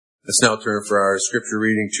Let's now turn for our scripture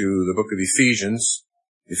reading to the book of Ephesians,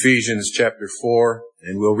 Ephesians chapter 4,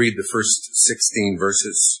 and we'll read the first 16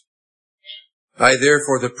 verses. I,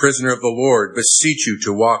 therefore, the prisoner of the Lord, beseech you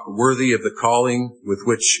to walk worthy of the calling with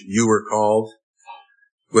which you were called,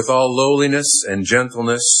 with all lowliness and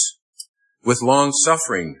gentleness, with long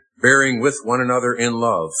suffering, bearing with one another in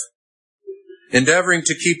love, endeavoring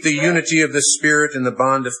to keep the unity of the Spirit in the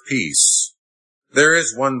bond of peace. There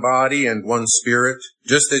is one body and one Spirit,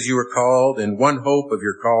 just as you were called, in one hope of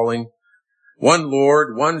your calling, one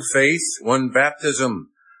Lord, one faith, one baptism,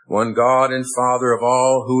 one God and Father of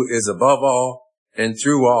all, who is above all, and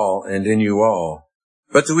through all, and in you all.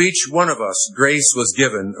 But to each one of us grace was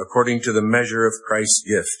given according to the measure of Christ's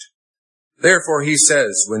gift. Therefore he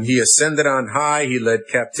says, when he ascended on high, he led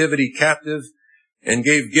captivity captive, and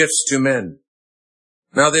gave gifts to men.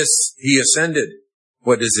 Now this he ascended.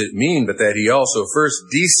 What does it mean but that he also first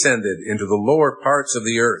descended into the lower parts of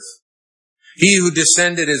the earth? He who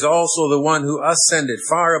descended is also the one who ascended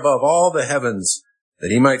far above all the heavens, that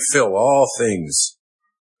he might fill all things.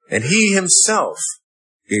 And he himself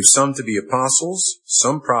gave some to be apostles,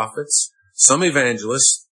 some prophets, some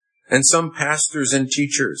evangelists, and some pastors and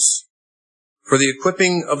teachers, for the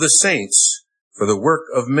equipping of the saints, for the work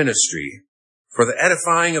of ministry, for the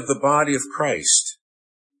edifying of the body of Christ,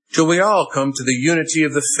 till we all come to the unity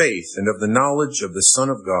of the faith and of the knowledge of the Son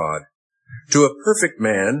of God, to a perfect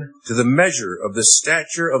man, to the measure of the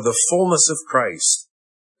stature of the fullness of Christ,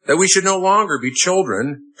 that we should no longer be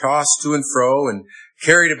children, tossed to and fro and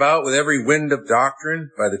carried about with every wind of doctrine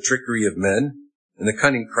by the trickery of men and the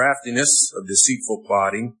cunning craftiness of deceitful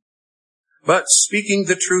plotting, but speaking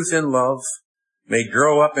the truth in love, may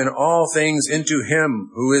grow up in all things into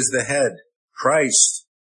him who is the head, Christ,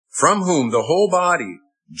 from whom the whole body,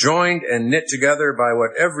 joined and knit together by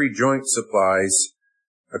what every joint supplies,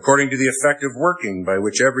 according to the effective working by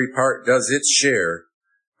which every part does its share,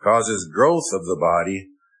 causes growth of the body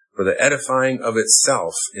for the edifying of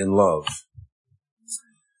itself in love.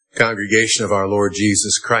 Congregation of our Lord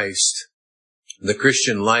Jesus Christ, the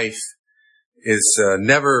Christian life is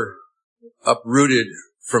never uprooted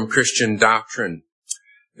from Christian doctrine.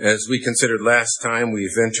 As we considered last time,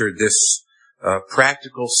 we've entered this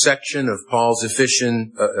practical section of Paul's epistle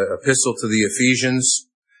to the Ephesians,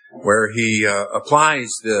 where he applies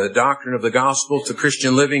the doctrine of the gospel to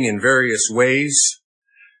Christian living in various ways,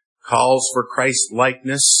 calls for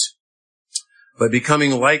Christ-likeness, but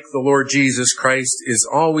becoming like the Lord Jesus Christ is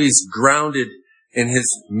always grounded in his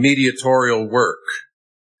mediatorial work.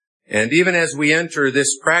 And even as we enter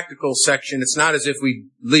this practical section, it's not as if we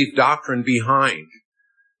leave doctrine behind.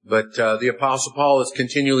 But the Apostle Paul is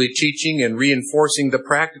continually teaching and reinforcing the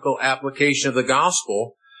practical application of the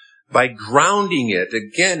gospel by grounding it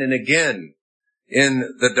again and again in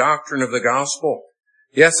the doctrine of the gospel.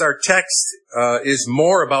 Yes, our text is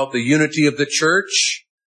more about the unity of the church,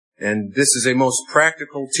 and this is a most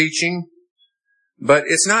practical teaching, but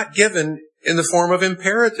it's not given in the form of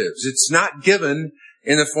imperatives. It's not given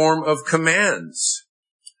in the form of commands.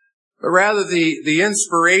 But rather the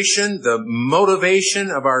inspiration, the motivation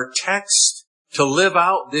of our text to live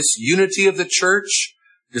out this unity of the church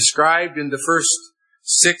described in the first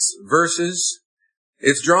 6 verses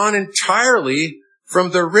is drawn entirely from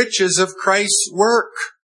the riches of Christ's work,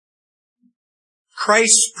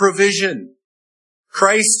 Christ's provision,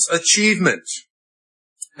 Christ's achievement.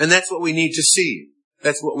 And that's what we need to see.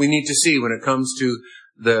 That's what we need to see when it comes to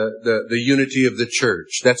the unity of the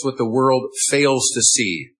church. That's what the world fails to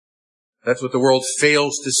see. That's what the world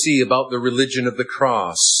fails to see about the religion of the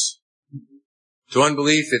cross. To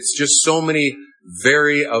unbelief, it's just so many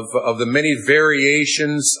of the many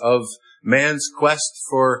variations of man's quest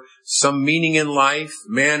for some meaning in life,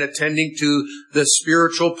 man attending to the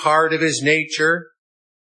spiritual part of his nature,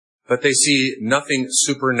 but they see nothing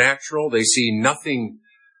supernatural. They see nothing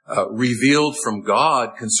revealed from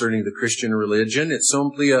God concerning the Christian religion. It's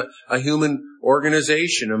simply a human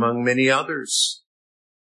organization among many others.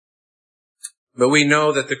 But we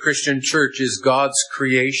know that the Christian church is God's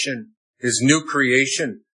creation, his new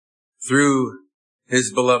creation, through his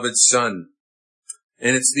beloved Son.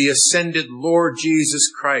 And it's the ascended Lord Jesus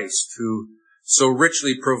Christ who so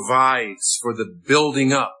richly provides for the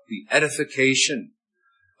building up, the edification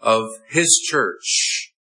of his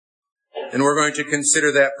church. And we're going to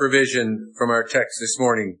consider that provision from our text this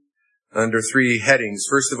morning under 3 headings.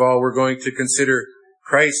 First of all, we're going to consider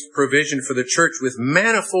Christ's provision for the church with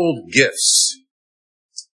manifold gifts.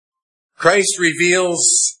 Christ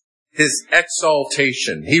reveals his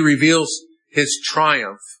exaltation. He reveals his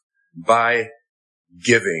triumph by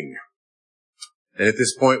giving. And at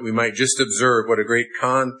this point, we might just observe what a great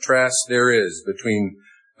contrast there is between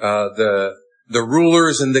the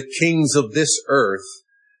rulers and the kings of this earth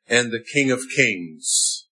and the King of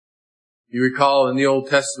Kings. You recall in the Old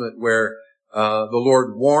Testament where the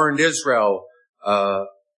Lord warned Israel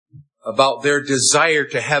about their desire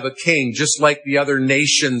to have a king, just like the other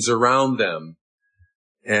nations around them.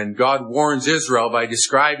 And God warns Israel by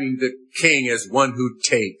describing the king as one who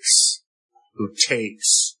takes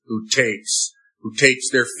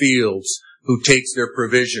their fields, who takes their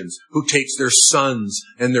provisions, who takes their sons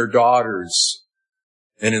and their daughters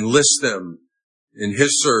and enlists them in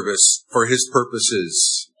His service for His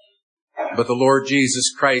purposes. But the Lord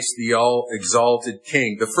Jesus Christ, the all-exalted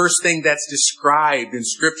King, the first thing that's described in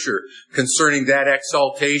Scripture concerning that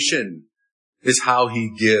exaltation is how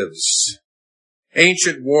He gives.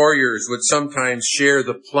 Ancient warriors would sometimes share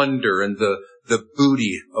the plunder and the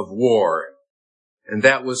booty of war. And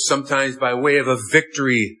that was sometimes by way of a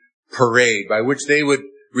victory parade by which they would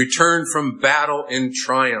return from battle in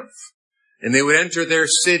triumph. And they would enter their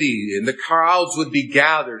city and the crowds would be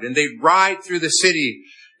gathered and they'd ride through the city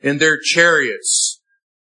in their chariots,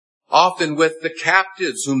 often with the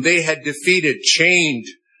captives whom they had defeated chained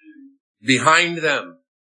behind them.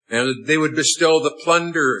 And they would bestow the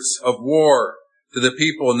plunders of war to the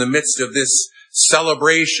people in the midst of this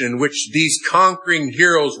celebration in which these conquering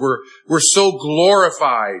heroes were so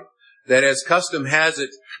glorified that, as custom has it,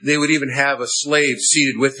 they would even have a slave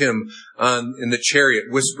seated with him in the chariot,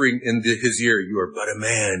 whispering into his ear, "You are but a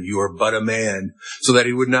man, you are but a man," so that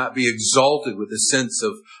he would not be exalted with a sense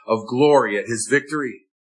of glory at his victory.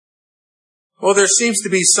 Well, there seems to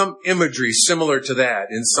be some imagery similar to that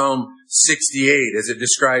in Psalm 68 as it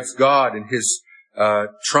describes God and His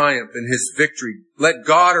triumph and His victory. Let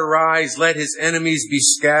God arise, let His enemies be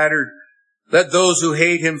scattered. Let those who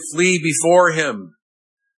hate Him flee before Him.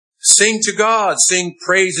 Sing to God, sing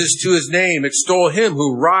praises to His name, extol Him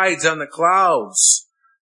who rides on the clouds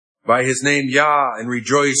by His name Yah, and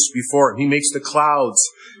rejoice before Him. He makes the clouds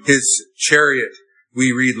His chariot.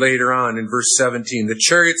 We read later on in verse 17, the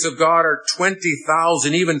chariots of God are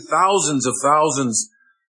 20,000, even thousands of thousands.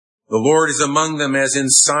 The Lord is among them as in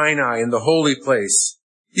Sinai in the holy place.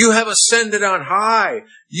 You have ascended on high.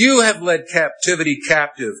 You have led captivity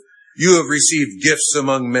captive. You have received gifts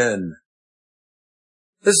among men.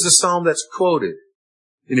 This is a psalm that's quoted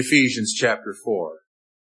in Ephesians chapter 4.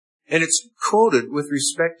 And it's quoted with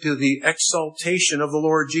respect to the exaltation of the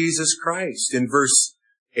Lord Jesus Christ in verse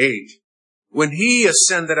 8. When He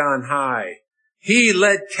ascended on high, He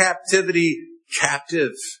led captivity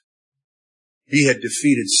captive. He had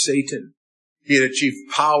defeated Satan. He had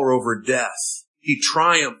achieved power over death. He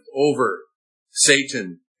triumphed over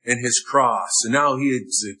Satan and His cross. And now He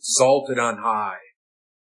is exalted on high.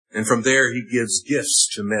 And from there He gives gifts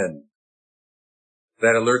to men.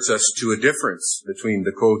 That alerts us to a difference between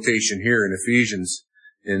the quotation here in Ephesians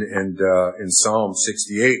and in Psalm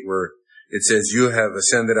 68, where it says, you have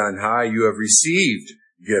ascended on high, you have received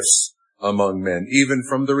gifts among men, even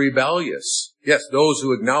from the rebellious. Yes, those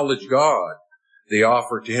who acknowledge God, they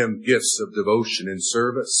offer to Him gifts of devotion and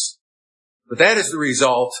service. But that is the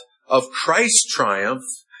result of Christ's triumph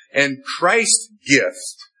and Christ's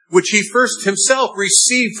gift, which He first Himself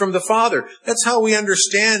received from the Father. That's how we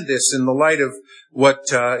understand this in the light of what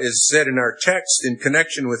is said in our text in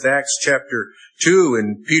connection with Acts chapter 2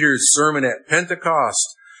 and Peter's sermon at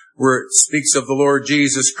Pentecost, where it speaks of the Lord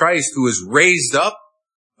Jesus Christ, who is raised up,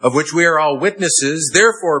 of which we are all witnesses,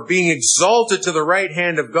 therefore being exalted to the right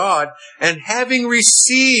hand of God, and having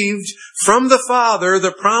received from the Father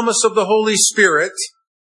the promise of the Holy Spirit,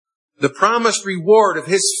 the promised reward of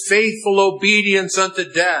His faithful obedience unto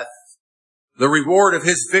death, the reward of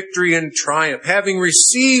His victory and triumph. Having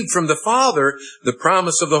received from the Father the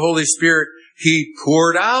promise of the Holy Spirit, He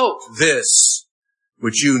poured out this,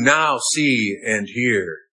 which you now see and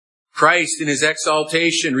hear. Christ in His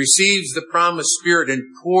exaltation receives the promised Spirit and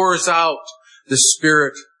pours out the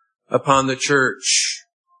Spirit upon the church.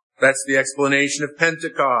 That's the explanation of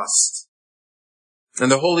Pentecost. And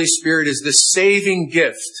the Holy Spirit is the saving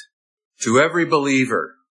gift to every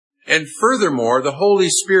believer. And furthermore, the Holy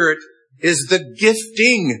Spirit is the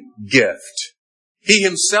gifting gift. He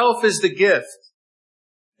Himself is the gift.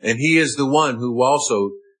 And He is the one who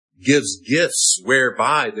also gives gifts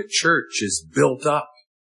whereby the church is built up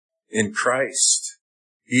in Christ.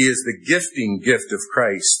 He is the gifting gift of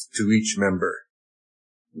Christ to each member.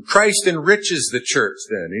 Christ enriches the church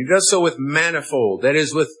then. He does so with manifold, that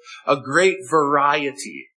is, with a great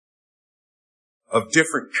variety of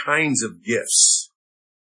different kinds of gifts.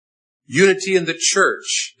 Unity in the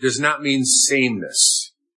church does not mean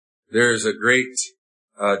sameness. There is a great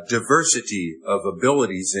diversity of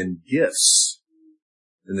abilities and gifts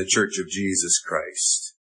in the church of Jesus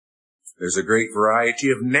Christ. There's a great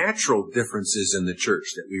variety of natural differences in the church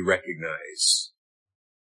that we recognize.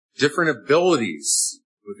 Different abilities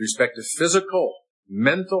with respect to physical,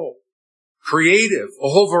 mental, creative, a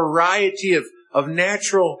whole variety of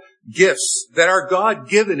natural gifts that are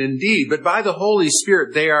God-given indeed, but by the Holy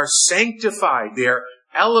Spirit they are sanctified, they are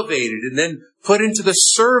elevated, and then put into the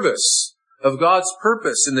service of God's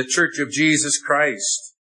purpose in the Church of Jesus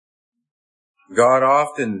Christ. God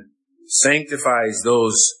often sanctifies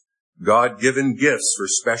those God-given gifts for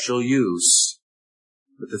special use.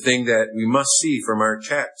 But the thing that we must see from our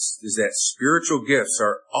text is that spiritual gifts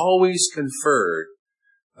are always conferred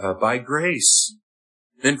by grace.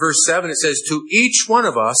 In verse 7 it says, to each one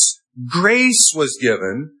of us grace was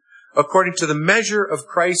given according to the measure of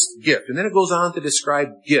Christ's gift. And then it goes on to describe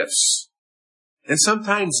gifts. And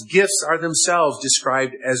sometimes gifts are themselves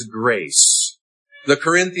described as grace. The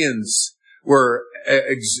Corinthians were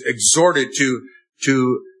exhorted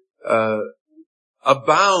to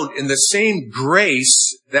abound in the same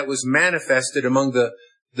grace that was manifested among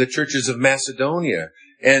the churches of Macedonia.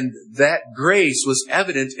 And that grace was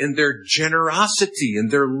evident in their generosity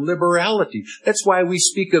and their liberality. That's why we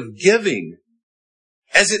speak of giving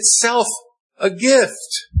as itself a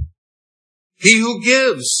gift. He who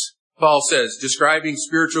gives, Paul says, describing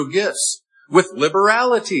spiritual gifts, with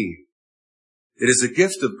liberality. It is a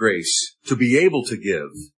gift of grace to be able to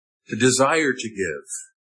give, to desire to give.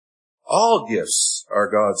 All gifts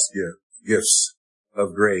are God's gifts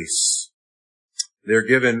of grace. They're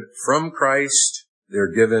given from Christ.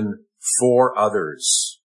 They're given for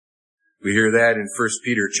others. We hear that in 1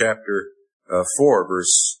 Peter chapter 4,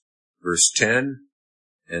 verse 10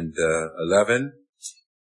 and 11.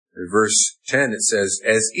 In verse 10 it says,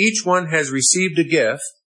 as each one has received a gift,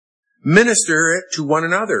 minister it to one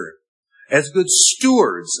another as good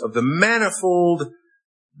stewards of the manifold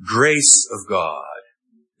grace of God.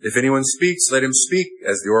 If anyone speaks, let him speak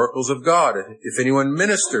as the oracles of God. If anyone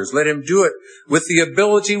ministers, let him do it with the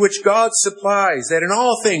ability which God supplies, that in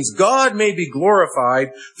all things God may be glorified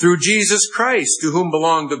through Jesus Christ, to whom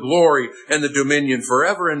belong the glory and the dominion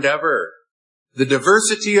forever and ever. The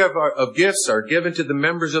diversity of gifts are given to the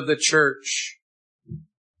members of the church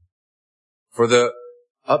for the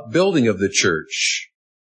upbuilding of the church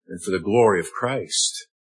and for the glory of Christ,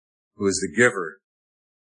 who is the giver.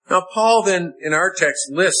 Now, Paul then, in our text,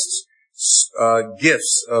 lists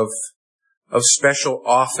gifts of special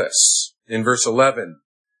office. In verse 11,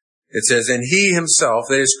 it says, and he himself,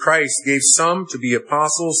 that is Christ, gave some to be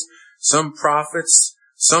apostles, some prophets,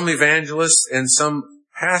 some evangelists, and some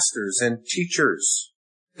pastors and teachers.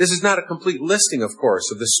 This is not a complete listing, of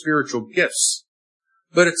course, of the spiritual gifts,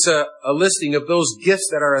 but it's a listing of those gifts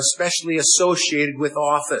that are especially associated with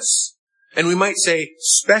office. And we might say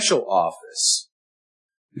special office,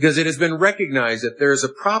 because it has been recognized that there is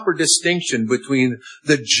a proper distinction between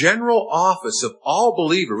the general office of all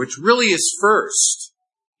believer, which really is first,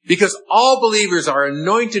 because all believers are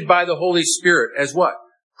anointed by the Holy Spirit as what?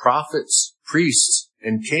 Prophets, priests,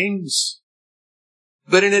 and kings.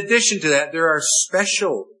 But in addition to that, there are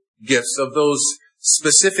special gifts of those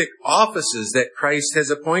specific offices that Christ has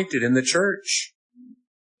appointed in the church.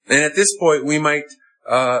 And at this point, we might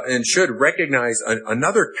and should recognize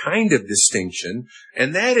another kind of distinction,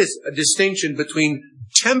 and that is a distinction between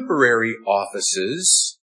temporary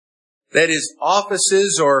offices, that is,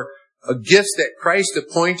 offices or gifts that Christ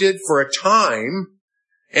appointed for a time,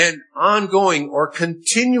 and ongoing or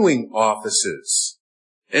continuing offices.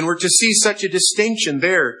 And we're to see such a distinction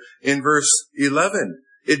there in verse 11.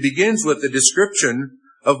 It begins with the description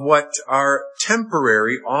of what are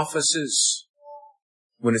temporary offices.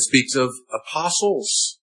 When it speaks of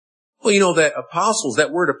apostles. Well, you know that apostles,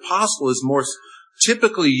 that word apostle is more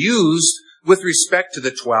typically used with respect to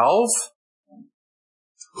the 12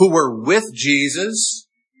 who were with Jesus,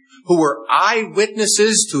 who were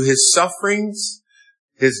eyewitnesses to his sufferings,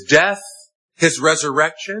 his death, his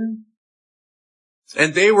resurrection.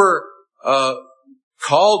 And they were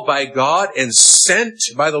called by God and sent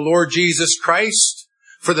by the Lord Jesus Christ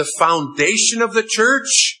for the foundation of the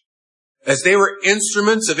church, as they were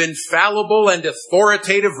instruments of infallible and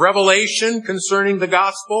authoritative revelation concerning the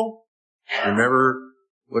gospel. Remember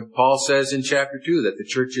what Paul says in chapter 2, that the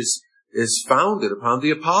church is founded upon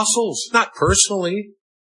the apostles, not personally,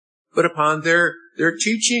 but upon their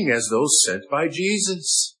teaching as those sent by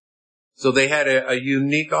Jesus. So they had a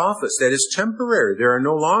unique office that is temporary. There are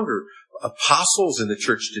no longer apostles in the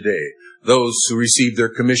church today. Those who receive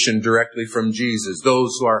their commission directly from Jesus.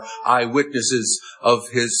 Those who are eyewitnesses of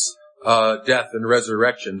his death and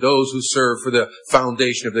resurrection. Those who serve for the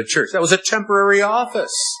foundation of the church. That was a temporary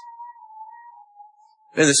office.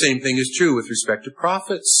 And the same thing is true with respect to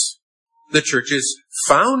prophets. The church is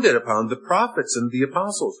founded upon the prophets and the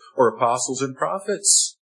apostles, or apostles and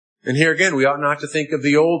prophets. And here again, we ought not to think of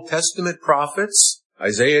the Old Testament prophets,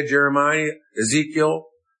 Isaiah, Jeremiah, Ezekiel,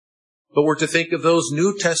 but we're to think of those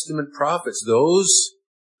New Testament prophets, those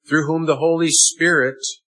through whom the Holy Spirit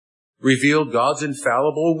revealed God's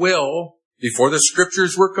infallible will before the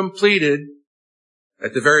Scriptures were completed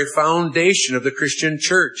at the very foundation of the Christian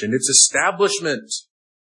church and its establishment.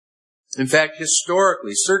 In fact,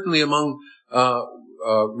 historically, certainly among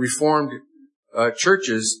Reformed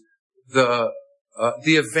churches, the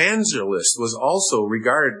evangelist was also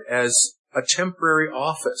regarded as a temporary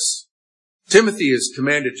office. Timothy is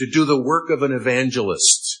commanded to do the work of an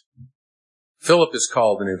evangelist. Philip is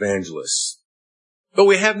called an evangelist. But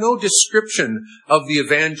we have no description of the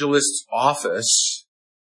evangelist's office.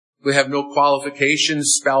 We have no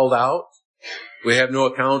qualifications spelled out. We have no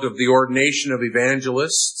account of the ordination of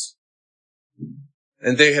evangelists.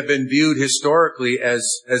 And they have been viewed historically as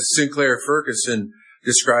Sinclair Ferguson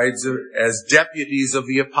describes as deputies of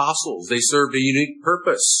the apostles. They served a unique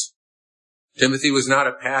purpose. Timothy was not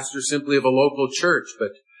a pastor simply of a local church,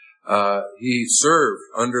 but he served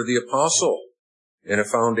under the apostle in a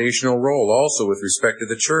foundational role also with respect to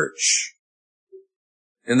the church.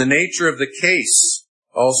 In the nature of the case,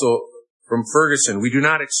 also from Ferguson, we do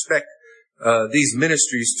not expect these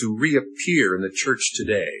ministries to reappear in the church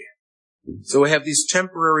today. So we have these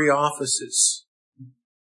temporary offices.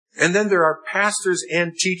 And then there are pastors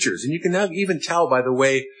and teachers. And you can now even tell by the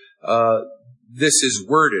way this is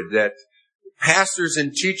worded that pastors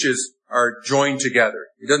and teachers are joined together.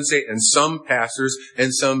 It doesn't say, and some pastors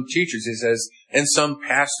and some teachers. It says, and some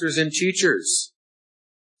pastors and teachers.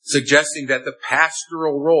 Suggesting that the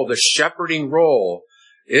pastoral role, the shepherding role,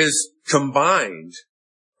 is combined,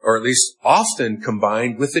 or at least often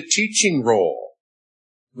combined, with the teaching role.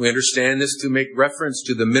 We understand this to make reference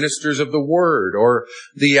to the ministers of the word or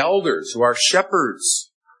the elders who are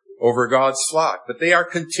shepherds over God's flock. But they are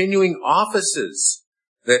continuing offices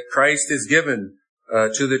that Christ has given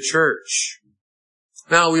to the church.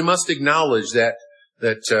 Now, we must acknowledge that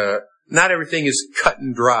not everything is cut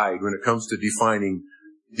and dried when it comes to defining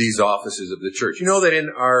these offices of the church. You know that in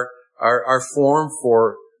our form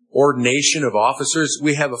for ordination of officers,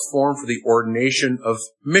 we have a form for the ordination of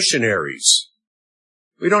missionaries.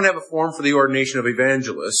 We don't have a form for the ordination of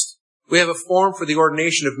evangelists. We have a form for the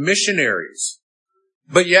ordination of missionaries.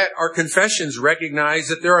 But yet our confessions recognize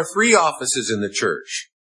that there are 3 offices in the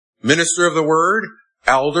church: minister of the word,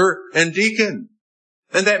 elder, and deacon.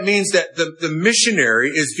 And that means that the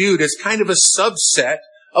missionary is viewed as kind of a subset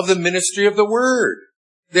of the ministry of the word.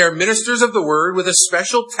 They are ministers of the word with a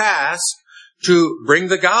special task to bring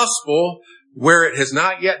the gospel where it has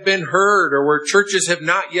not yet been heard or where churches have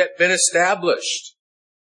not yet been established.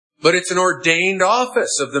 But it's an ordained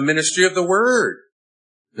office of the ministry of the word.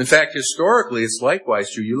 In fact, historically, it's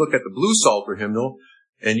likewise true. You look at the Blue Psalter hymnal,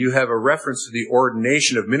 and you have a reference to the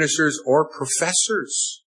ordination of ministers or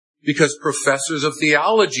professors. Because professors of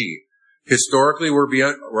theology historically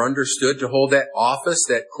were understood to hold that office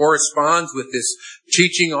that corresponds with this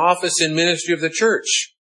teaching office and ministry of the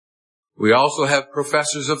church. We also have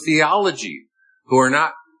professors of theology who are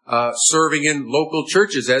not serving in local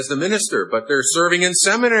churches as the minister, but they're serving in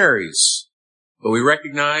seminaries. But we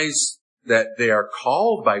recognize that they are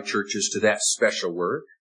called by churches to that special work,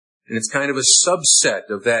 and it's kind of a subset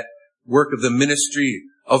of that work of the ministry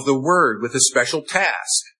of the word with a special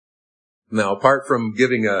task. Now, apart from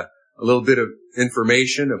giving a little bit of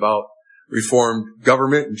information about Reformed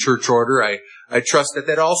government and church order, I trust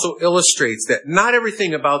that also illustrates that not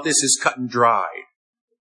everything about this is cut and dry.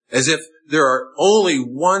 As if there's only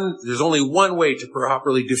one way to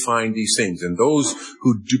properly define these things. And those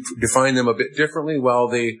who define them a bit differently, well,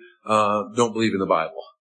 they don't believe in the Bible.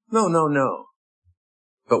 No.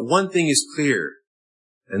 But one thing is clear,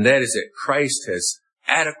 and that is that Christ has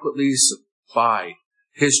adequately supplied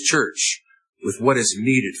His church with what is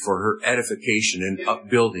needed for her edification and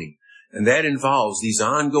upbuilding. And that involves these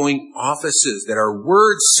ongoing offices that are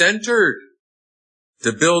word-centered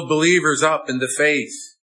to build believers up in the faith.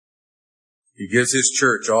 He gives His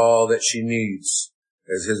church all that she needs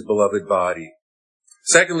as His beloved body.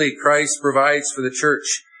 Secondly, Christ provides for the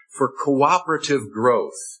church for cooperative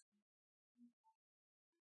growth.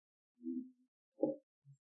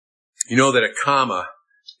 You know that a comma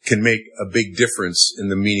can make a big difference in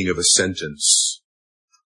the meaning of a sentence.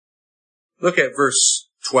 Look at verse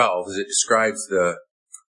 12 as it describes the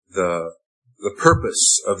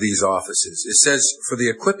purpose of these offices. It says, for the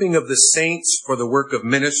equipping of the saints for the work of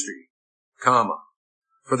ministry, comma,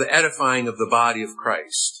 for the edifying of the body of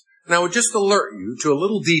Christ. Now, I would just alert you to a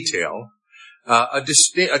little detail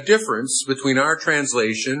a difference between our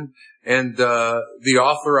translation and the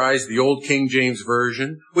authorized, the Old King James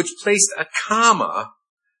Version, which placed a comma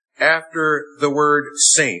after the word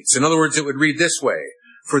saints. In other words, it would read this way: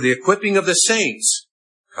 for the equipping of the saints,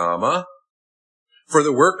 comma, for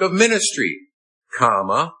the work of ministry,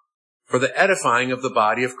 comma, for the edifying of the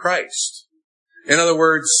body of Christ. In other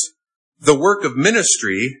words, the work of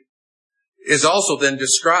ministry is also then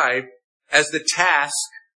described as the task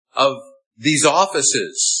of these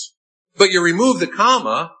offices. But you remove the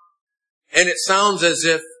comma, and it sounds as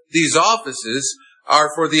if these offices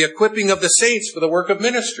are for the equipping of the saints for the work of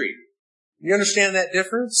ministry. You understand that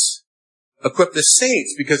difference? Equip the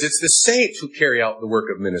saints, because it's the saints who carry out the work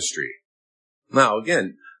of ministry. Now,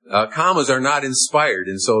 again, commas are not inspired,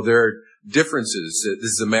 and so there are differences.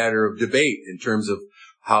 This is a matter of debate in terms of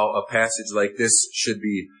how a passage like this should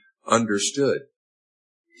be understood.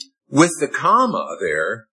 With the comma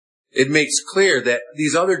there, it makes clear that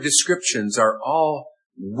these other descriptions are all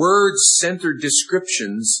word-centered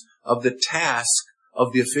descriptions of the task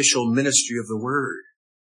of the official ministry of the Word.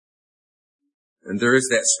 And there is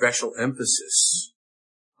that special emphasis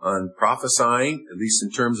on prophesying, at least in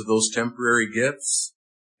terms of those temporary gifts,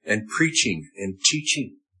 and preaching and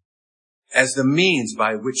teaching as the means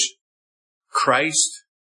by which Christ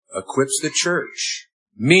equips the church,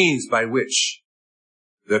 means by which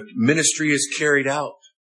the ministry is carried out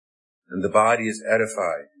and the body is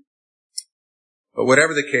edified. But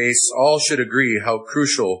whatever the case, all should agree how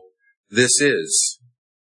crucial this is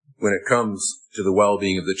when it comes to the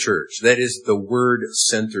well-being of the church. That is the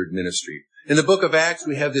word-centered ministry. In the book of Acts,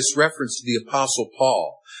 we have this reference to the Apostle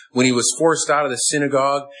Paul. When he was forced out of the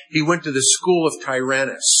synagogue, he went to the school of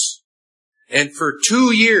Tyrannus. And for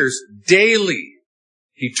 2 years, daily,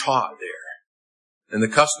 he taught there. And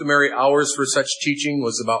the customary hours for such teaching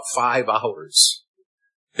was about 5 hours.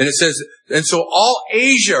 And it says, and so all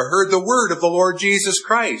Asia heard the word of the Lord Jesus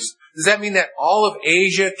Christ. Does that mean that all of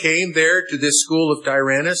Asia came there to this school of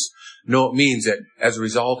Tyrannus? No, it means that as a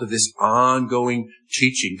result of this ongoing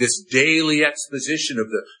teaching, this daily exposition of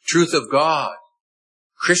the truth of God,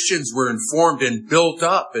 Christians were informed and built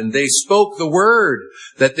up, and they spoke the word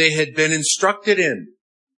that they had been instructed in.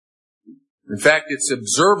 In fact, it's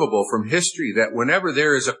observable from history that whenever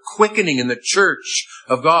there is a quickening in the church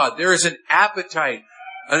of God, there is an appetite,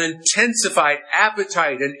 an intensified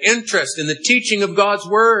appetite and interest in the teaching of God's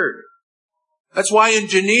Word. That's why in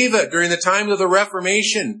Geneva, during the time of the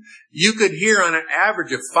Reformation, you could hear on an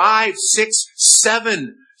average of 5, 6,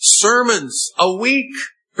 7 sermons a week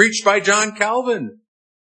preached by John Calvin.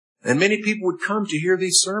 And many people would come to hear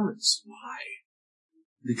these sermons. Why?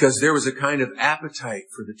 Because there was a kind of appetite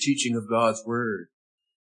for the teaching of God's Word.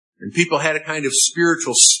 And people had a kind of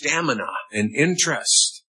spiritual stamina and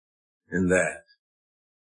interest in that.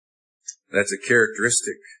 That's a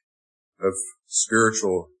characteristic of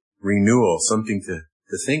spiritual renewal, something to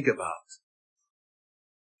think about.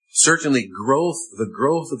 Certainly the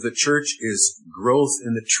growth of the church is growth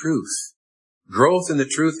in the truth. Growth in the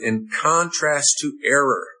truth in contrast to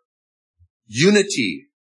error. Unity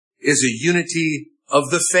is a unity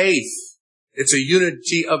of the faith. It's a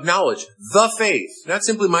unity of knowledge. The faith, not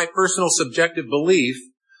simply my personal subjective belief,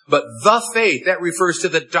 but the faith, that refers to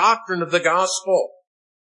the doctrine of the gospel.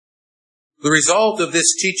 The result of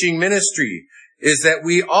this teaching ministry is that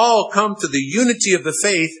we all come to the unity of the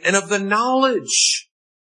faith and of the knowledge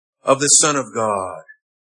of the Son of God.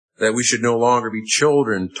 That we should no longer be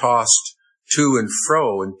children tossed to and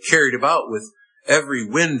fro and carried about with every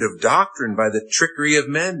wind of doctrine by the trickery of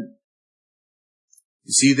men.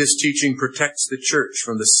 You see, this teaching protects the church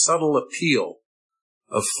from the subtle appeal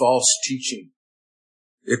of false teaching.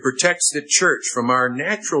 It protects the church from our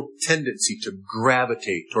natural tendency to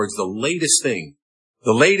gravitate towards the latest thing,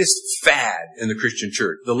 the latest fad in the Christian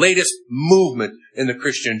church, the latest movement in the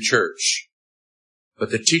Christian church. But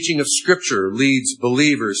the teaching of Scripture leads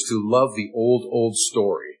believers to love the old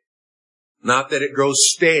story. Not that it grows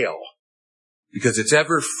stale, because it's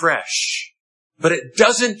ever fresh, but it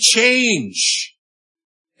doesn't change.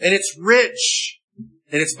 And it's rich.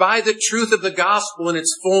 And it's by the truth of the gospel in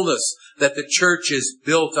its fullness that the church is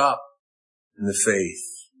built up in the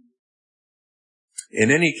faith. In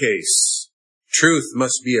any case, truth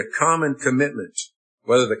must be a common commitment.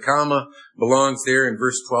 Whether the comma belongs there in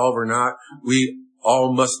verse 12 or not, we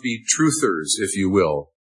all must be truthers, if you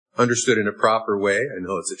will, understood in a proper way. I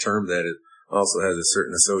know it's a term that it also has a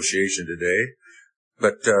certain association today.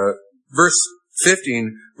 But verse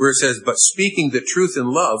 15, where it says, but speaking the truth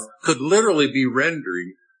in love, could literally be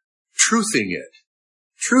rendering truthing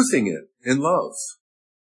it in love.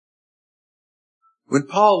 When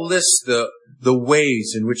Paul lists the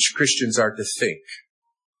ways in which Christians are to think,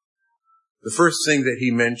 the first thing that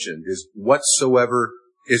he mentioned is whatsoever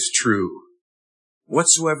is true.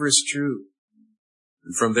 Whatsoever is true.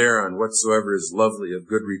 And from there on, whatsoever is lovely, of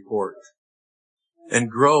good report. And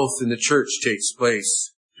growth in the church takes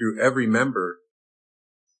place through every member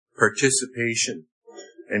participation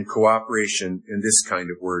and cooperation in this kind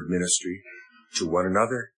of word ministry to one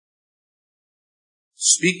another.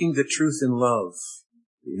 Speaking the truth in love,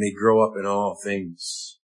 we may grow up in all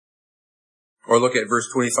things. Or look at verse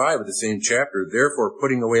 25 of the same chapter. Therefore,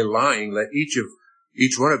 putting away lying, let each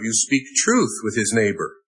one of you speak truth with his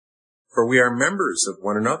neighbor, for we are members of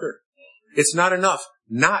one another. It's not enough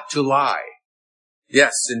not to lie.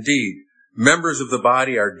 Yes, indeed, members of the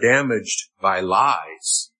body are damaged by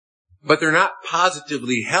lies, but they're not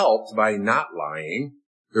positively helped by not lying.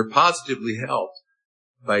 They're positively helped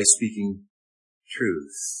by speaking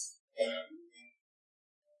truth.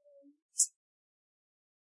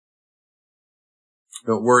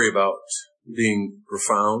 Don't worry about being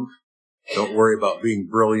profound. Don't worry about being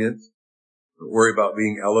brilliant. Don't worry about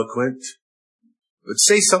being eloquent. But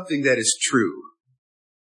say something that is true.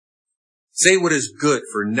 Say what is good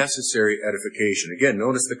for necessary edification. Again,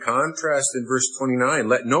 notice the contrast in verse 29.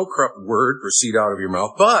 Let no corrupt word proceed out of your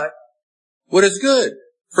mouth, but what is good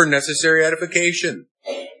for necessary edification.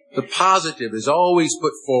 The positive is always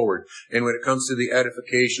put forward. And when it comes to the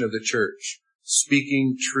edification of the church,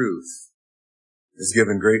 speaking truth is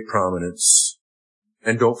given great prominence.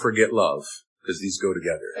 And don't forget love, because these go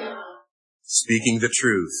together. Speaking the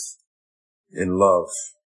truth in love.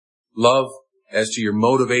 Love as to your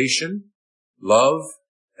motivation. Love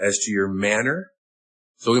as to your manner.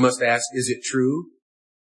 So we must ask, is it true?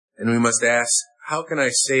 And we must ask, how can I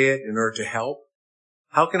say it in order to help?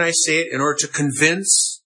 How can I say it in order to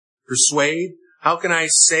convince, persuade? How can I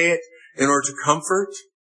say it in order to comfort?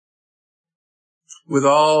 With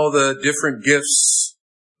all the different gifts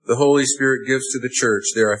the Holy Spirit gives to the church,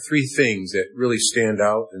 there are three things that really stand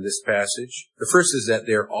out in this passage. The first is that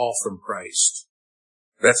they're all from Christ.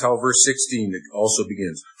 That's how verse 16 also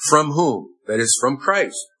begins. From whom? That is, from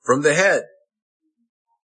Christ, from the head.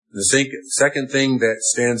 The second thing that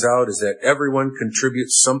stands out is that everyone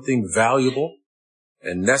contributes something valuable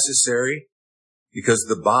and necessary because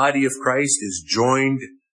the body of Christ is joined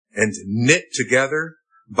and knit together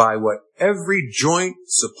by what every joint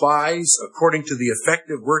supplies according to the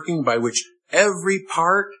effective working by which every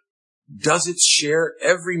part does its share,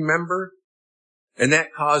 every member, and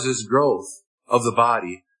that causes growth of the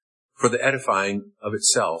body for the edifying of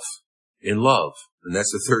itself in love. And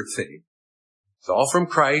that's the third thing. It's all from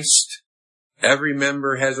Christ. Every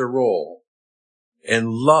member has a role. And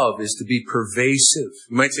love is to be pervasive.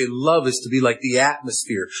 You might say love is to be like the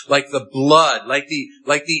atmosphere, like the blood, like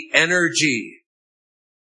the energy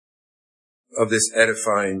of this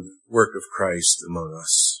edifying work of Christ among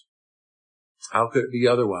us. How could it be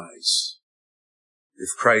otherwise if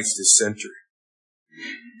Christ is centered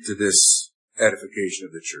to this edification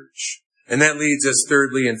of the church? And that leads us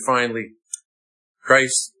thirdly and finally,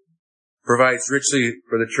 Christ provides richly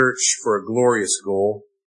for the church for a glorious goal.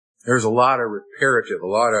 There's a lot of reparative, a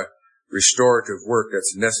lot of restorative work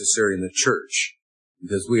that's necessary in the church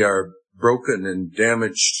because we are broken and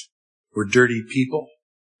damaged. We're dirty people.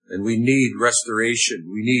 And we need restoration.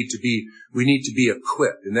 We need to be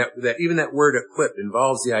equipped. And that even that word equipped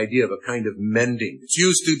involves the idea of a kind of mending. It's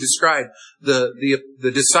used to describe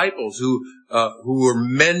the disciples who were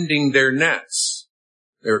mending their nets.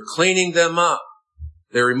 They were cleaning them up.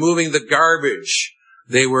 They were removing the garbage.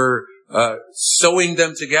 They were sewing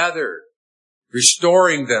them together,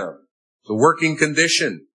 restoring them to working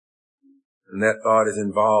condition. And that thought is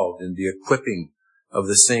involved in the equipping of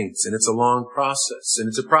the saints. And it's a long process. And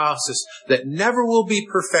it's a process that never will be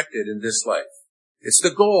perfected in this life. It's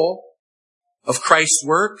the goal of Christ's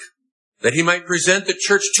work, that he might present the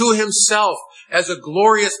church to himself as a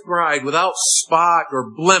glorious bride without spot or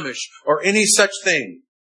blemish or any such thing.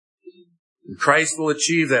 And Christ will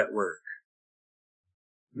achieve that work.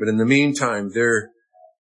 But in the meantime, there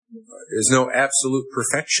is no absolute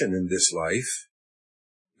perfection in this life.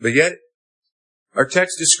 But yet, our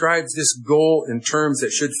text describes this goal in terms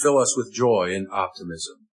that should fill us with joy and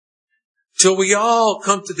optimism. Till we all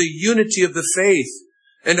come to the unity of the faith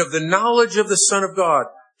and of the knowledge of the Son of God,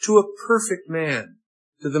 to a perfect man,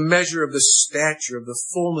 to the measure of the stature of the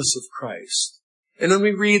fullness of Christ. And when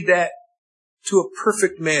we read that, to a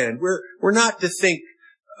perfect man, we're not to think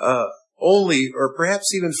only, or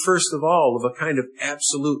perhaps even first of all, of a kind of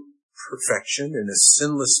absolute perfection and a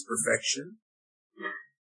sinless perfection.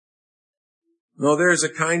 No, there is a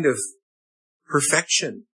kind of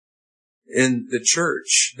perfection in the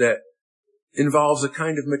church that involves a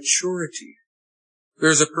kind of maturity.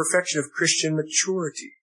 There's a perfection of Christian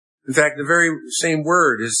maturity. In fact, the very same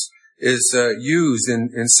word is used in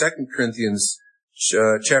 2 Corinthians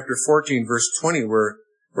chapter 14, verse 20, where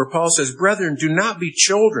Paul says, "Brethren, do not be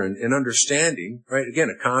children in understanding," right? Again,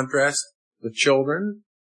 a contrast with children.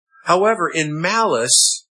 "However, in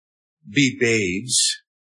malice, be babes,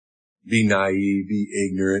 be naive, be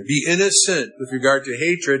ignorant, be innocent with regard to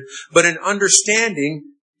hatred, but in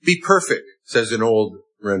understanding, be perfect," says an old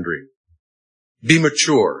rendering. "Be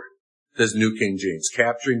mature," says New King James,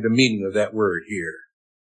 capturing the meaning of that word here.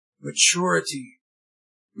 Maturity.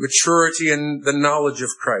 Maturity in the knowledge of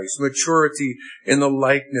Christ. Maturity in the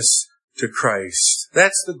likeness to Christ.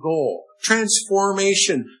 That's the goal.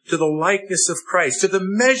 Transformation to the likeness of Christ, to the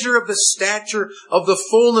measure of the stature of the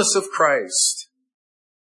fullness of Christ.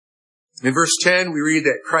 In verse 10, we read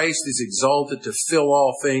that Christ is exalted to fill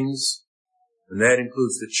all things, and that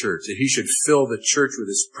includes the church, that he should fill the church with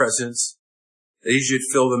his presence, that he should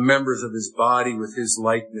fill the members of his body with his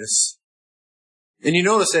likeness. And you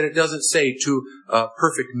notice that it doesn't say to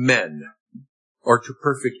perfect men or to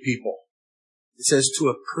perfect people. It says to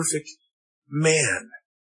a perfect man,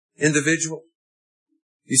 individual.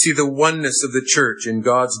 You see, the oneness of the church in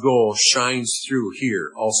God's goal shines through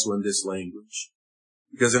here also in this language.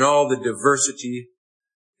 Because in all the diversity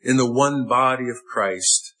in the one body of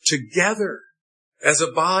Christ, together as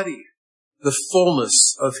a body, the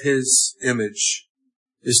fullness of his image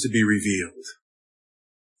is to be revealed.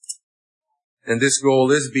 And this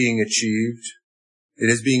goal is being achieved.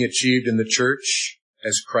 It is being achieved in the church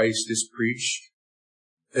as Christ is preached.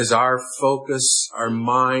 As our focus, our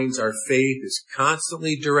minds, our faith is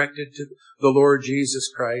constantly directed to the Lord Jesus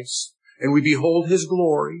Christ. And we behold his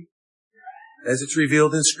glory as it's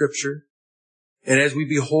revealed in Scripture. And as we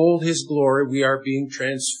behold his glory, we are being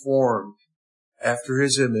transformed after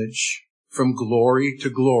his image from glory to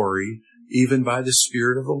glory, even by the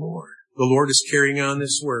Spirit of the Lord. The Lord is carrying on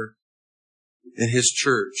this work in his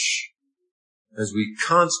church as we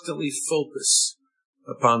constantly focus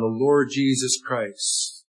upon the Lord Jesus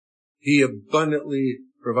Christ. He abundantly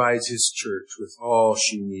provides his church with all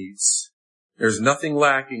she needs. There's nothing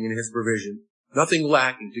lacking in his provision, nothing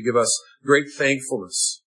lacking to give us great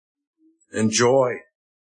thankfulness and joy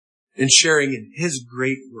in sharing in his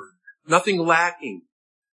great work. Nothing lacking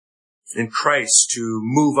in Christ to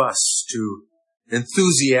move us to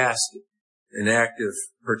enthusiastic and active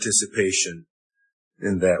participation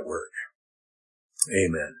in that work.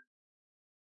 Amen.